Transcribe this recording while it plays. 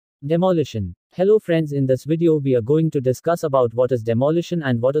Demolition. Hello friends, in this video we are going to discuss about what is demolition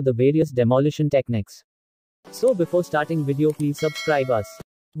and what are the various demolition techniques. So before starting video, please subscribe us.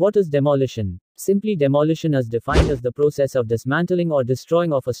 What is demolition? Simply, demolition is defined as the process of dismantling or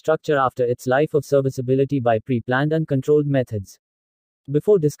destroying of a structure after its life of serviceability by pre-planned and controlled methods.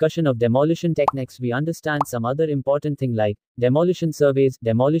 Before discussion of demolition techniques, we understand some other important thing like demolition surveys,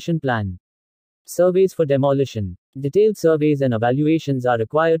 demolition plan. Surveys for demolition. Detailed surveys and evaluations are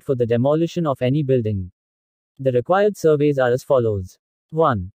required for the demolition of any building. The required surveys are as follows.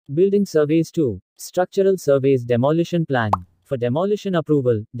 1. Building surveys. 2. Structural surveys. Demolition plan. For demolition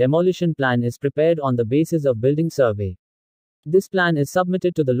approval, demolition plan is prepared on the basis of building survey. This plan is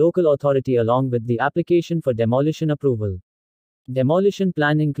submitted to the local authority along with the application for demolition approval. Demolition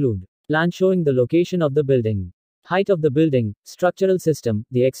plan include plan showing the location of the building, height of the building, structural system,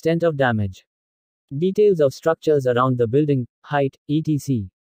 the extent of damage, details of structures around the building, height, etc.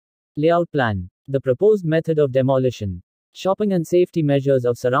 Layout plan, the proposed method of demolition, shopping and safety measures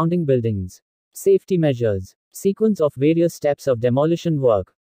of surrounding buildings, safety measures, sequence of various steps of demolition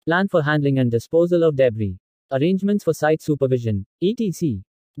work, plan for handling and disposal of debris, arrangements for site supervision, etc.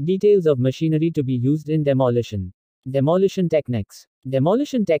 Details of machinery to be used in demolition. Demolition techniques.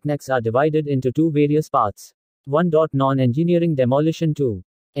 Demolition techniques are divided into two various parts. 1. Non-engineering demolition. 2.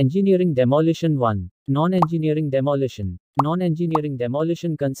 Engineering demolition. 1. Non-engineering demolition. Non-engineering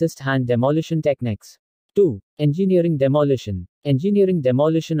demolition consists hand demolition techniques. 2. Engineering demolition. Engineering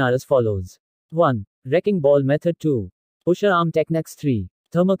demolition are as follows. 1. Wrecking ball method. 2. Pusher arm techniques. 3.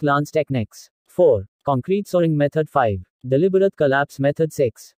 Thermic lance techniques. 4. Concrete soaring method. 5. Deliberate collapse method.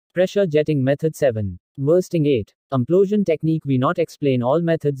 6. Pressure jetting method. 7. Bursting. 8. Implosion technique. We not explain all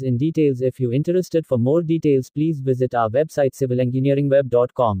methods in details. If you interested for more details, please visit our website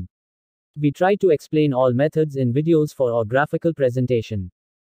civilengineeringweb.com. We try to explain all methods in videos for our graphical presentation.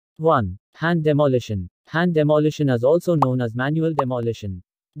 1. Hand demolition. Hand demolition is also known as manual demolition.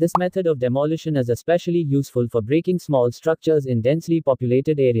 This method of demolition is especially useful for breaking small structures in densely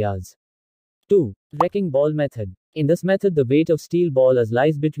populated areas. 2. Wrecking ball method. In this method, the weight of steel ball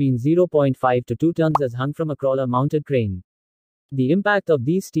lies between 0.5 to 2 tons as hung from a crawler-mounted crane. The impact of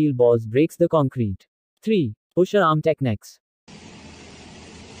these steel balls breaks the concrete. 3. Pusher arm techniques.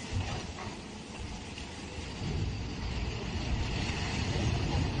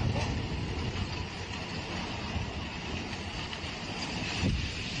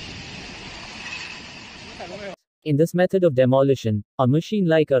 In this method of demolition, a machine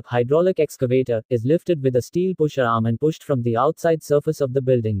like a hydraulic excavator is lifted with a steel pusher arm and pushed from the outside surface of the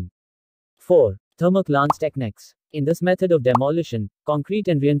building. 4. Thermic lance techniques. In this method of demolition, concrete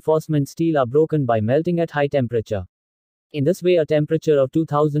and reinforcement steel are broken by melting at high temperature. In this way, a temperature of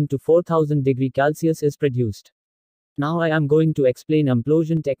 2000 to 4000 degrees Celsius is produced. Now I am going to explain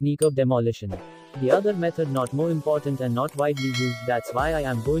implosion technique of demolition. The other method not more important and not widely used, that's why I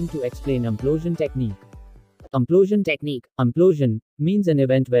am going to explain implosion technique. Implosion technique. Implosion means an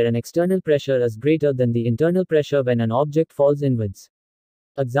event where an external pressure is greater than the internal pressure when an object falls inwards.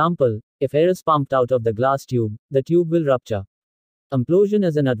 Example, if air is pumped out of the glass tube, the tube will rupture. Implosion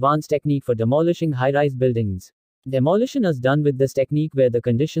is an advanced technique for demolishing high-rise buildings. Demolition is done with this technique where the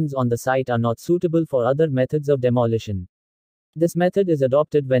conditions on the site are not suitable for other methods of demolition. This method is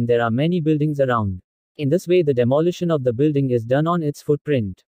adopted when there are many buildings around. In this way, the demolition of the building is done on its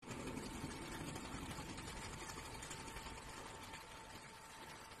footprint.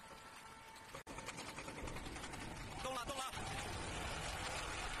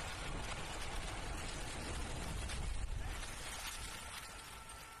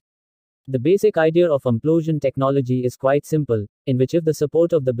 The basic idea of implosion technology is quite simple, in which if the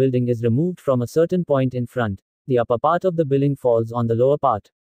support of the building is removed from a certain point in front, the upper part of the building falls on the lower part.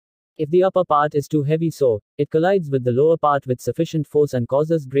 If the upper part is too heavy, so it collides with the lower part with sufficient force and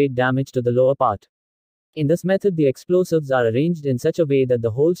causes great damage to the lower part. In this method, the explosives are arranged in such a way that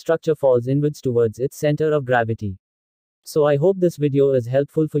the whole structure falls inwards towards its center of gravity. So I hope this video is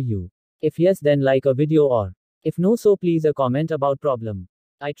helpful for you. If yes, then like a video, or if no, so please a comment about problem.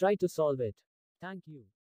 I try to solve it. Thank you.